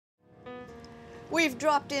We've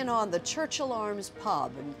dropped in on the Churchill Arms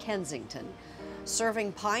pub in Kensington,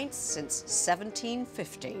 serving pints since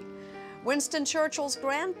 1750. Winston Churchill's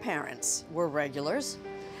grandparents were regulars,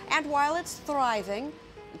 and while it's thriving,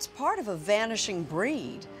 it's part of a vanishing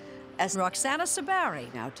breed, as Roxana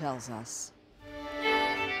Saberi now tells us.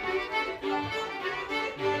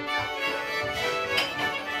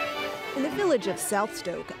 In the village of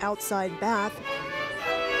Southstoke, outside Bath,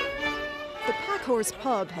 the Packhorse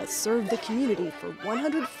Pub has served the community for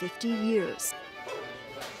 150 years.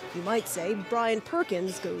 You might say Brian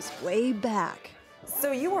Perkins goes way back.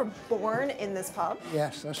 So you were born in this pub?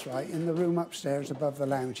 Yes, that's right, in the room upstairs above the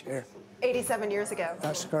lounge here. 87 years ago?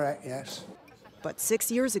 That's correct, yes. But 6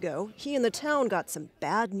 years ago, he and the town got some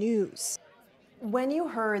bad news. When you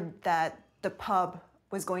heard that the pub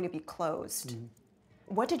was going to be closed,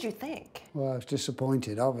 what did you think? Well, I was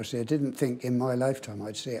disappointed, obviously. I didn't think in my lifetime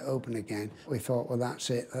I'd see it open again. We thought, well, that's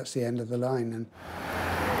it, that's the end of the line. And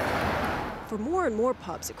for more and more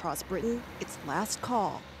pubs across Britain, it's last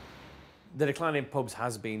call. The decline in pubs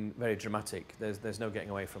has been very dramatic. There's no getting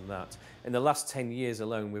away from that. In the last 10 years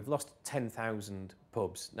alone, we've lost 10,000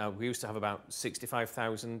 pubs. Now, we used to have about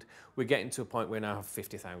 65,000. We're getting to a point where we now have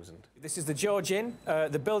 50,000. This is the George Inn.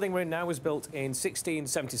 The building we're in now was built in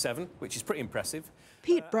 1677, which is pretty impressive.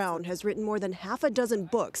 Pete Brown has written more than half a dozen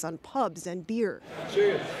books on pubs and beer.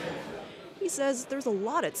 Cheers. He says there's a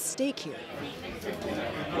lot at stake here.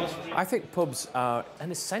 I think pubs are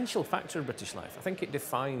an essential factor of British life. I think it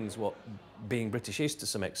defines what being British is to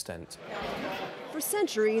some extent. For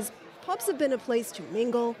centuries, pubs have been a place to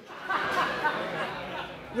mingle,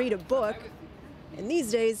 read a book, and these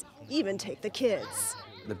days, even take the kids.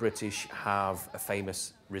 The British have a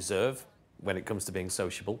famous reserve when it comes to being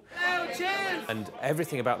sociable. And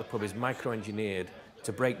everything about the pub is micro-engineered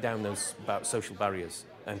to break down those social barriers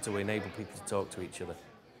and to enable people to talk to each other.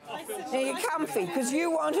 Now you're comfy, because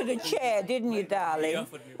you wanted a chair, didn't you, darling?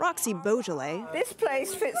 Roxy Beaujolais This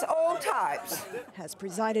place fits all types. has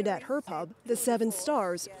presided at her pub, the Seven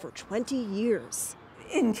Stars, for 20 years.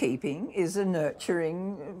 Innkeeping is a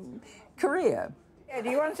nurturing career. Do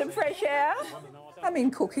you want some fresh air? I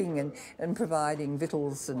mean, cooking and providing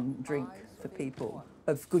victuals and drink for people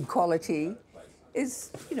of good quality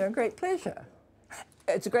is, you know, a great pleasure.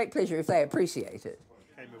 It's a great pleasure if they appreciate it.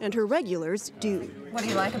 And her regulars do. What do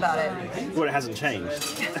you like about it? Well, it hasn't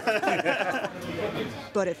changed.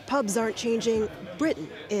 But if pubs aren't changing, Britain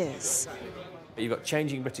is. You've got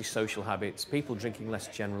changing British social habits, people drinking less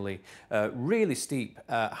generally, really steep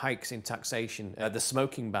hikes in taxation, the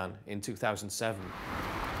smoking ban in 2007.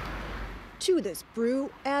 To this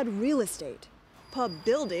brew, add real estate. Pub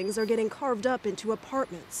buildings are getting carved up into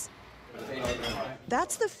apartments.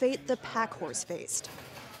 That's the fate the Packhorse faced.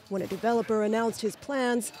 When a developer announced his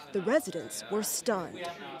plans, the residents were stunned.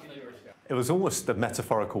 It was almost a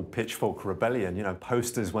metaphorical pitchfork rebellion. You know,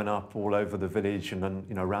 posters went up all over the village and then,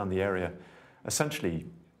 you know, around the area, essentially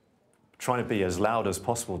trying to be as loud as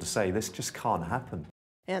possible to say this just can't happen.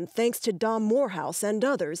 And thanks to Dom Morehouse and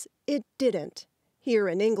others, it didn't. Here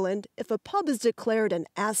in England, if a pub is declared an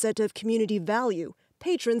asset of community value,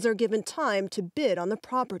 patrons are given time to bid on the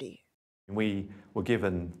property. We were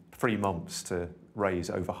given 3 months to raise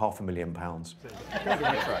over £500,000.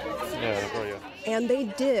 And they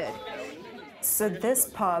did. So this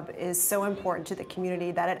pub is so important to the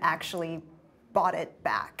community that it actually bought it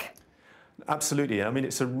back. Absolutely. I mean,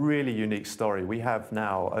 it's a really unique story. We have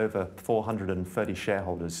now over 430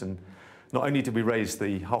 shareholders, and not only did we raise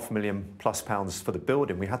the £500,000+ for the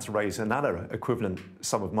building, we had to raise another equivalent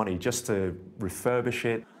sum of money just to refurbish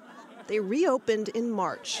it. They reopened in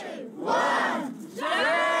March.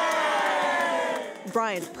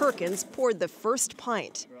 Brian Perkins poured the first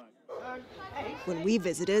pint. When we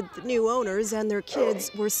visited, the new owners and their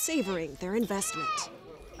kids were savoring their investment.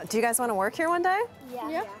 Do you guys want to work here one day?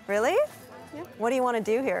 Yeah. Really? Yeah. What do you want to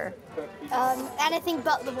do here? Anything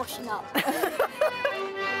but the washing up.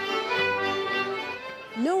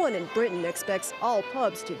 No one in Britain expects all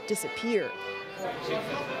pubs to disappear.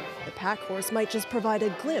 The Packhorse might just provide a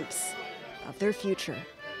glimpse of their future.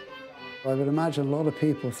 I would imagine a lot of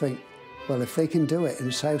people think, well, if they can do it in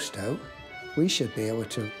Southstoke, we should be able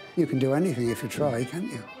to. You can do anything if you try,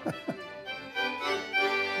 can't you?